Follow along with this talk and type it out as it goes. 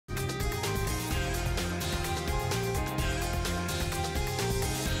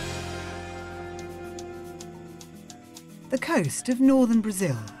The coast of northern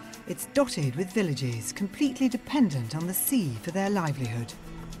Brazil. It's dotted with villages completely dependent on the sea for their livelihood.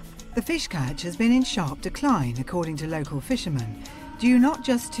 The fish catch has been in sharp decline, according to local fishermen, due not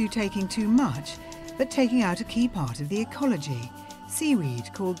just to taking too much, but taking out a key part of the ecology,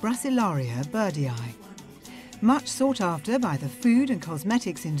 seaweed called Brachiolaria birdii. Much sought after by the food and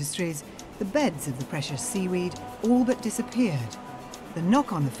cosmetics industries, the beds of the precious seaweed all but disappeared. The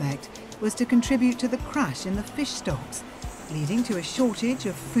knock-on effect was to contribute to the crash in the fish stocks, leading to a shortage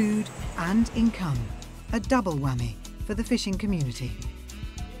of food and income, a double whammy for the fishing community.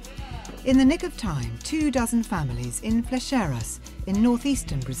 In the nick of time, 24 families in Flecheiras, in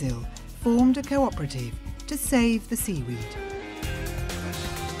northeastern Brazil, formed a cooperative to save the seaweed.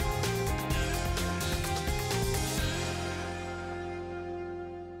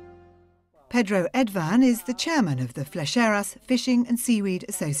 Pedro Edvan is the chairman of the Flecheiras Fishing and Seaweed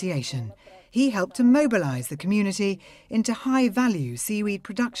Association. He helped to mobilise the community into high-value seaweed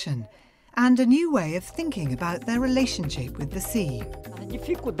production and a new way of thinking about their relationship with the sea.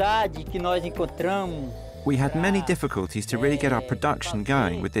 We had many difficulties to really get our production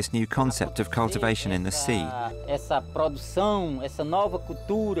going with this new concept of cultivation in the sea.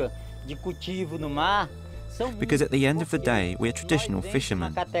 Because at the end of the day, we're traditional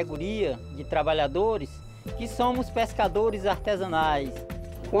fishermen.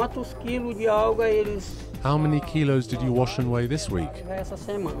 How many kilos did you wash and weigh this week?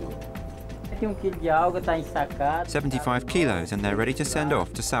 75 kilos, and they're ready to send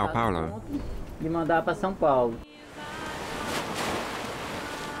off to Sao Paulo.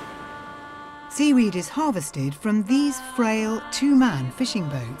 Seaweed is harvested from these frail two-man fishing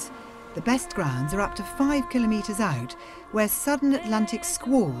boats. The best grounds are up to 5 kilometres out, where sudden Atlantic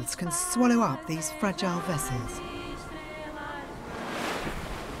squalls can swallow up these fragile vessels.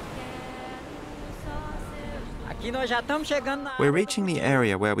 We're reaching the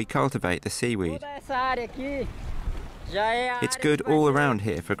area where we cultivate the seaweed. It's good all around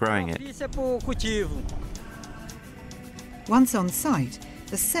here for growing it. Once on site,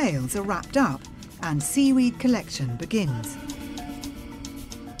 the sails are wrapped up and seaweed collection begins.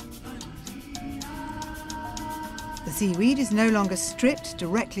 The seaweed is no longer stripped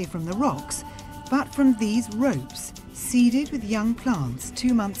directly from the rocks, but from these ropes, seeded with young plants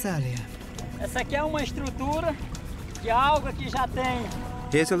 2 months earlier.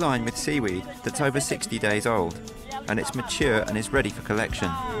 Here's a line with seaweed that's over 60 days old, and it's mature and is ready for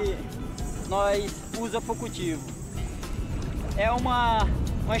collection.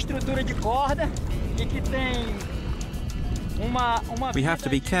 We have to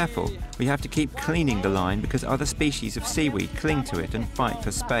be careful. We have to keep cleaning the line because other species of seaweed cling to it and fight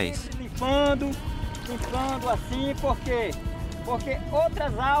for space.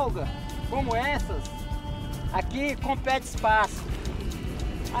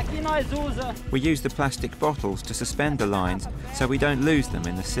 We use the plastic bottles to suspend the lines so we don't lose them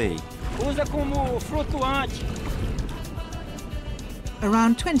in the sea.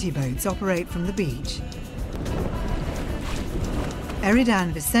 Around 20 boats operate from the beach.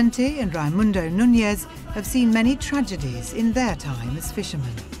 Eridan Vicente and Raimundo Núñez have seen many tragedies in their time as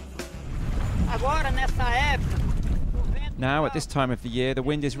fishermen. Now, at this time of the year, the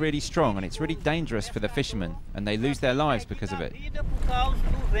wind is really strong and it's really dangerous for the fishermen, and they lose their lives because of it.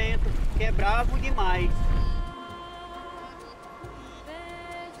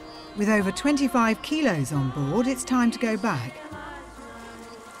 With over 25 kilos on board, it's time to go back.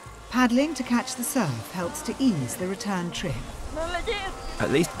 Paddling to catch the surf helps to ease the return trip. At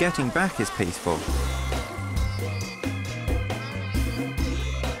least getting back is peaceful.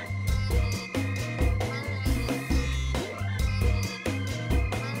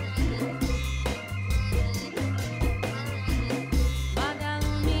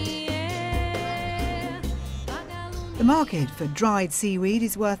 The market for dried seaweed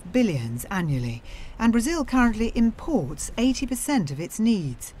is worth billions annually, and Brazil currently imports 80% of its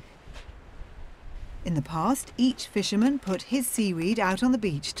needs. In the past, each fisherman put his seaweed out on the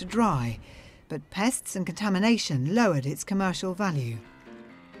beach to dry, but pests and contamination lowered its commercial value.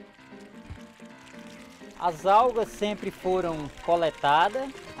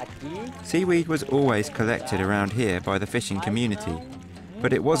 Seaweed was always collected around here by the fishing community,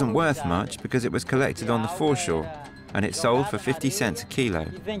 but it wasn't worth much because it was collected on the foreshore, and it sold for 50 cents a kilo.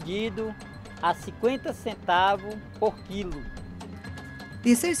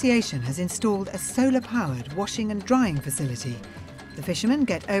 The association has installed a solar-powered washing and drying facility. The fishermen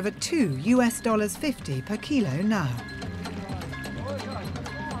get over $2.50 per kilo now.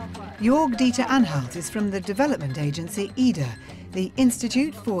 Jorg Dieter Anhalt is from the development agency IDER, the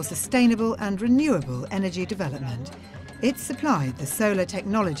Institute for Sustainable and Renewable Energy Development. It's supplied the solar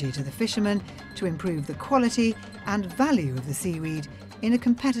technology to the fishermen to improve the quality and value of the seaweed in a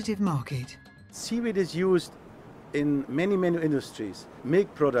competitive market. Seaweed is used in many industries.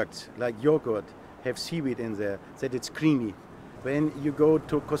 Milk products like yogurt have seaweed in there, that it's creamy. When you go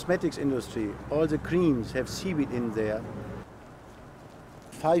to cosmetics industry, all the creams have seaweed in there.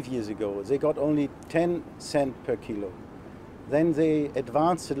 5 years ago, they got only 10 cents per kilo. Then they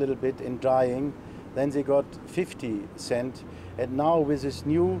advanced a little bit in drying, then they got 50 cents. And now with this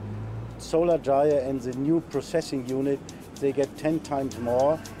new solar dryer and the new processing unit, they get 10 times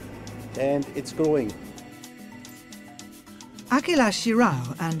more, and it's growing. Aquila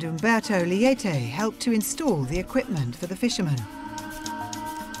Chirao and Umberto Liete helped to install the equipment for the fishermen.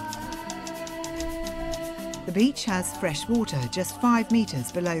 The beach has fresh water just 5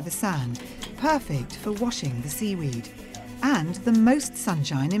 meters below the sand, perfect for washing the seaweed. And the most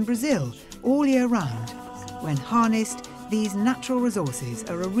sunshine in Brazil all year round. When harnessed, these natural resources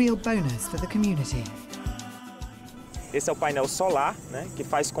are a real bonus for the community. This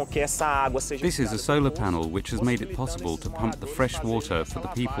is a solar panel which has made it possible to pump the fresh water for the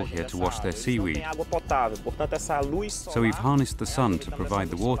people here to wash their seaweed. So we've harnessed the sun to provide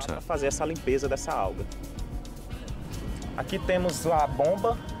the water.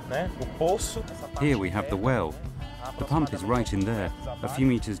 Here we have the well. The pump is right in there, a few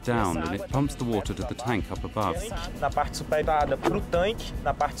meters down, and it pumps the water to the tank up above,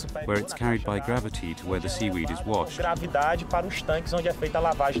 where it's carried by gravity to where the seaweed is washed.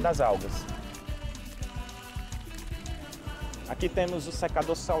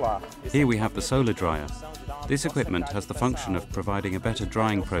 Here we have the solar dryer. This equipment has the function of providing a better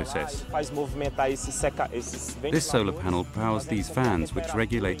drying process. This solar panel powers these fans which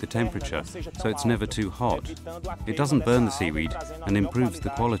regulate the temperature, so it's never too hot. It doesn't burn the seaweed and improves the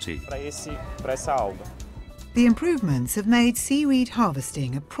quality. The improvements have made seaweed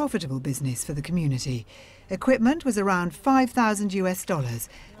harvesting a profitable business for the community. Equipment was around $5,000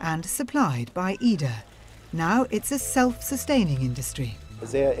 and supplied by IDER. Now it's a self-sustaining industry.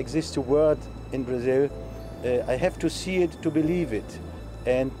 There exists a word in Brazil, I have to see it to believe it.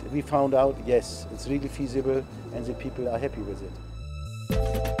 And we found out, yes, it's really feasible and the people are happy with it.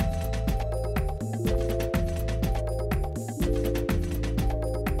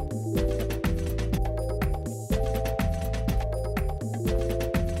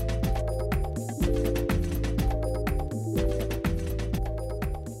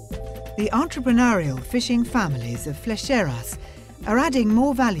 The entrepreneurial fishing families of Flecheiras are adding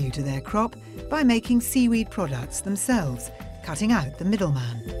more value to their crop by making seaweed products themselves, cutting out the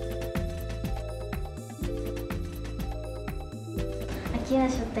middleman. Aqui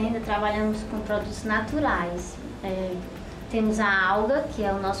nessa tenda trabalhamos com produtos naturais. Temos a alga, que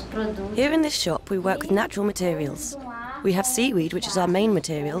é o nosso produto. Here in this shop we work with natural materials. We have seaweed, which is our main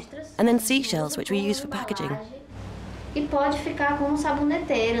material, and then seashells, which we use for packaging. E pode ficar como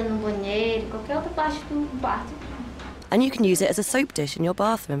saboneteira no banheiro, qualquer outra parte do quarto. And you can use it as a soap dish in your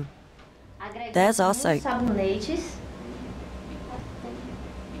bathroom. There's our soap. Sabonetes.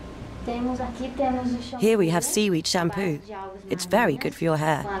 Here we have seaweed shampoo. It's very good for your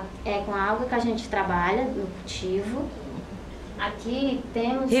hair. Com a alga que a gente trabalha no cultivo.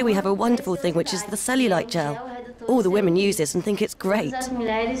 Here we have a wonderful thing which is the cellulite gel. All the women use this and think it's great. As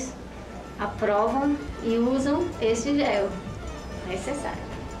mulheres aprovam e usam esse gel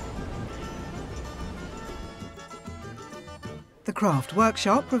necessário. The craft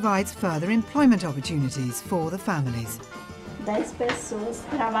workshop provides further employment opportunities for the families. 10 pessoas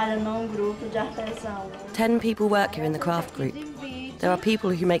trabalham num grupo de artesão. 10 people work here in the craft group. There are people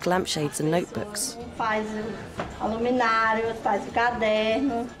who make lampshades and notebooks. Faz a luminária, faz o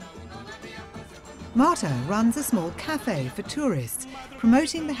caderno. Marta runs a small cafe for tourists,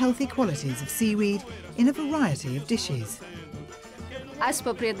 promoting the healthy qualities of seaweed in a variety of dishes. As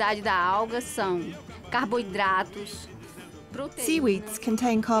propriedades da alga são carboidratos. Seaweeds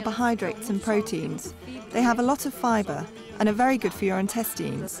contain carbohydrates and proteins. They have a lot of fibre and are very good for your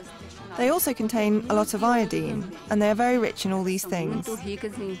intestines. They also contain a lot of iodine, and they are very rich in all these things. Muito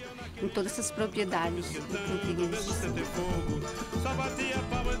ricas em todas essas propriedades de proteínas.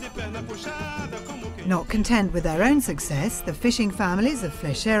 Not content with their own success, the fishing families of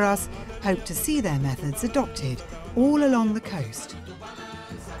Flecheiras hope to see their methods adopted all along the coast.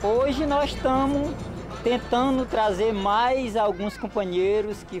 Hoje nós estamos tentando trazer mais alguns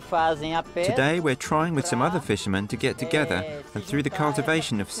companheiros que fazem a pesca. Today we're trying with some other fishermen to get together and through the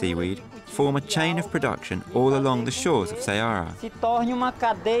cultivation of seaweed form a chain of production all along the shores of Ceará. Se torne uma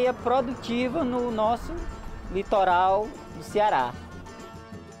cadeia produtiva no nosso litoral do Ceará.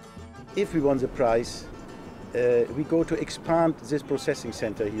 If we won the prize, we go to expand this processing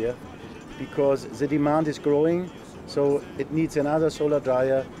center here because the demand is growing, so it needs another solar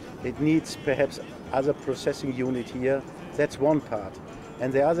dryer, it needs perhaps other processing unit here. That's one part.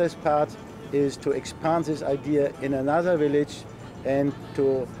 And the other part is to expand this idea in another village and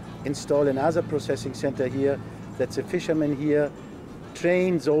to install another processing center here, that the fishermen here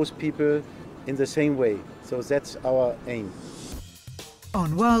train those people in the same way. So that's our aim.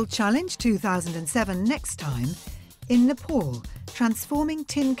 On World Challenge 2007 next time, in Nepal, transforming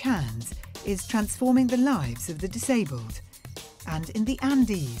tin cans is transforming the lives of the disabled. And in the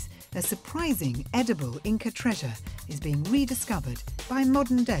Andes, a surprising edible Inca treasure is being rediscovered by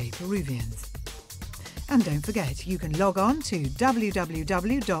modern-day Peruvians. And don't forget, you can log on to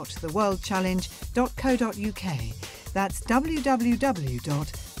www.theworldchallenge.co.uk. That's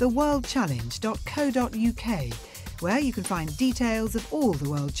www.theworldchallenge.co.uk, where you can find details of all the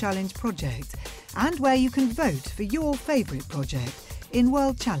World Challenge projects and where you can vote for your favourite project in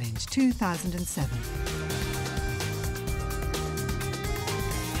World Challenge 2007.